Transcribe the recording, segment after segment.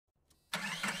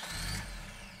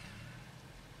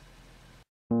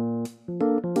So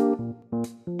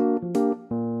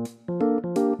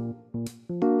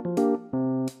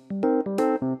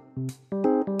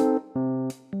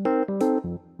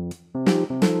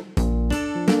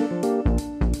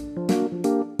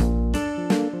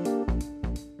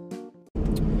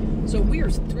we are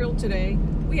thrilled today.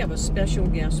 We have a special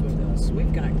guest with us.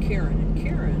 We've got Karen. And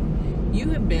Karen,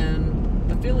 you have been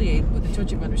affiliated with the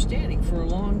Touch of Understanding for a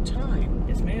long time.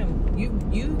 Yes, ma'am.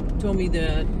 You told me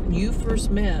that you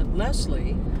first met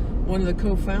Leslie, one of the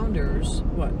co-founders.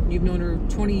 What, you've known her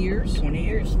 20 years? 20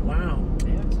 years. Wow.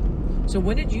 Yes. So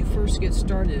when did you first get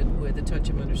started with the Touch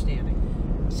of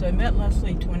Understanding? So I met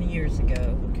Leslie 20 years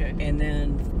ago. Okay. And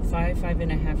then five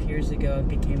and a half years ago, I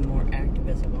became more active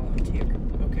as a volunteer.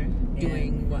 Okay.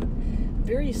 Doing what?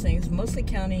 Various things, mostly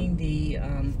counting the,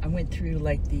 I went through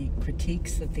like the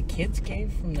critiques that the kids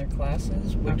gave from their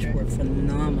classes, which Okay. were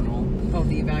phenomenal. Oh,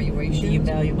 the evaluations? The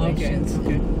evaluations.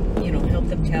 Okay. You know, help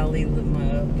them tally them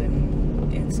up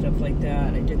and stuff like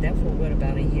that. I did that for, what,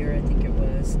 about a year, I think it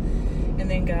was. And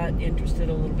then got interested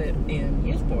a little bit in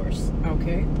Youth Force.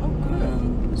 Okay. Oh,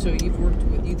 good. So you've worked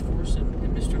with Youth Force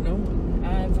and Mr. Nolan?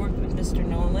 I've worked with Mr.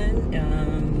 Nolan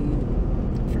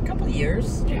for a couple of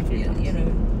years. Yeah, you know,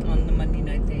 on the Monday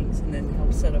night things, and then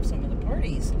helped set up some of the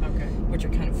parties, Okay. which are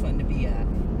kind of fun to be at.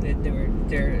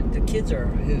 The kids are a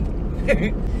hoot.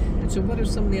 And so what are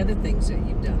some of the other things that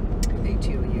you've done with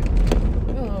ATOU?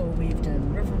 Oh, we've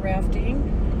done river rafting.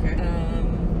 Okay.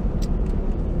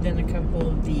 Then a couple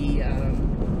of the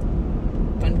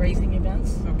fundraising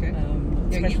events. Okay.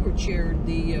 Yeah, you were chaired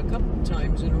a couple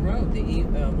times in a row.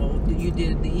 You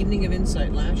did the Evening of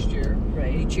Insight last year.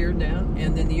 Right. You chaired that,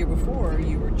 and then the year before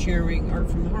you were chairing Art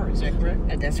from the Heart. Is that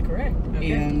correct? That's correct.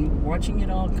 Okay. And watching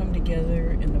it all come together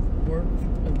and the work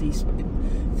of these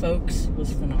folks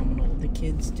was phenomenal. The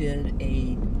kids did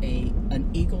an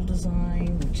eagle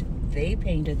design, which they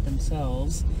painted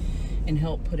themselves and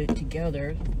helped put it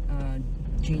together.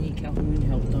 Jeannie Calhoun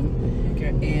helped them.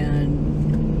 Okay.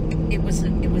 And it was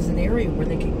an area where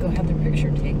they could go have their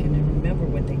picture taken and remember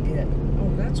what they did.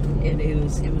 Oh, that's cool. And it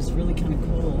was really kind of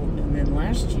cool. And then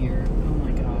last year, oh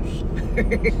my gosh,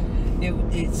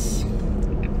 it's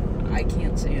I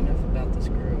can't say enough about this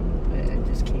group. I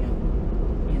just can't.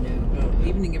 You know.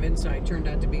 Evening of Insight turned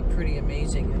out to be pretty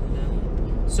amazing,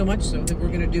 and so much so that we're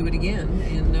going to do it again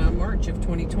in March of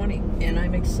 2020. And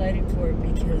I'm excited for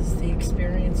it because the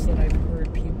experience that I've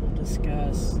heard people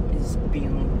discuss is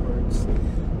beyond words.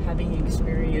 Having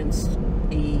experienced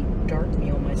a dark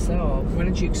meal myself. Why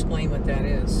don't you explain what that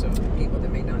is, so people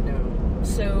that may not know?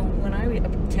 So when I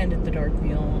attended the dark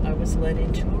meal, I was led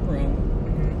into a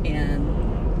room,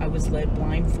 and I was led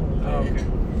blindfolded. Oh, okay.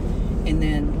 And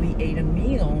then we ate a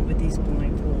meal with these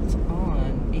blindfolds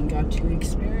on and got to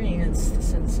experience the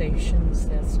sensations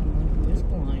that someone who is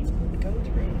blind would go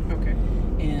through. Okay.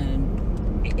 And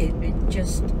it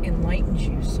just enlightens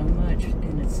you so much,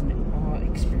 and it's an awe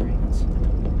experience.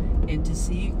 And to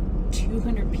see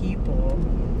 200 people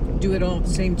Do it all at the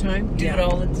same time? do it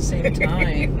all at the same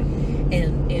time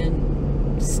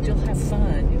and still have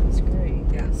fun. It was great.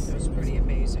 Yes, it was pretty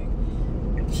amazing.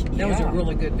 That Yeah. was a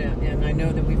really good event, and I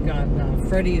know that we've got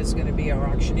Freddie is going to be our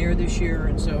auctioneer this year,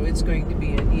 and so it's going to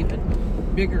be an even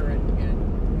bigger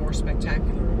and more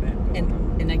spectacular event.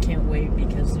 And I can't wait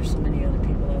because there's so many other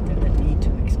people out there that need to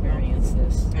experience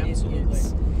this. Absolutely.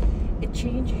 It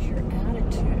changes your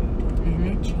attitude, and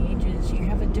it changes. You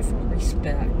have a different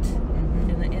respect,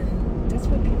 and that's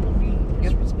what people need.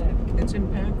 Is respect. It's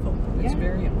impactful. It's Yeah.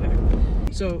 very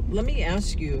impactful. So let me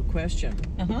ask you a question.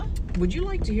 Would you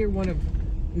like to hear one of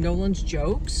Nolan's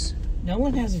jokes?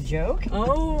 Nolan has a joke.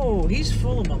 Oh, he's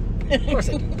full of them. Of course.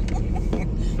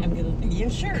 Yeah,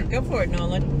 sure. Go for it,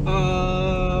 Nolan.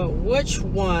 Which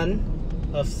one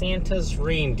of Santa's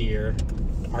reindeer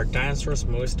are dinosaurs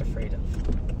most afraid of?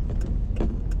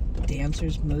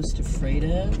 Dancers most afraid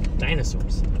of?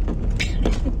 Dinosaurs.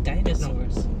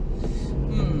 Dinosaurs.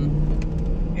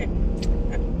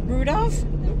 Rudolph?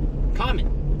 Comet.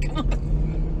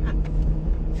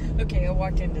 Okay, I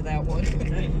walked into that one.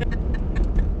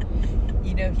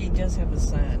 You know, he does have a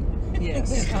son.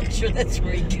 Yes. I'm sure that's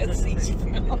where he gets these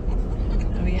from.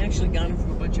 Oh, he actually got him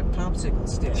from a bunch of popsicle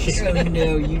sticks. Oh,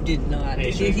 no, you did not.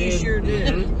 Hey, He sure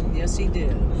did. Yes, he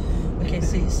did. Okay,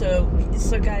 see, so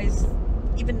guys,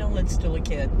 even Nolan's still a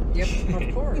kid. Yep,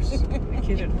 of course. A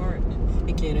kid at heart.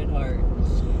 A kid at heart.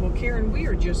 Well, Karen, we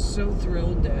are just so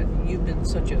thrilled that you've been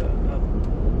such a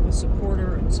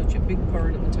supporter and such a big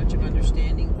part of the Touch of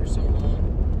Understanding for so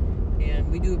long. And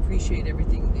we do appreciate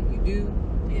everything that you do.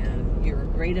 And you're a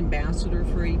great ambassador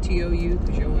for ATOU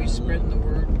because you're always spreading the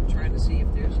word, trying to see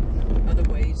if there's other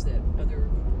ways that other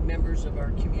members of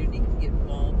our community can get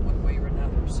involved one way or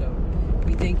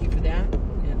thank you for that,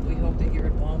 and we hope that you're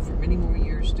involved for many more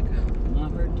years to come.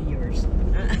 Not hurt to yours.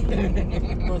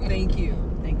 Well, thank you.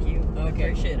 Thank you.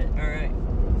 Okay. Appreciate it. All right.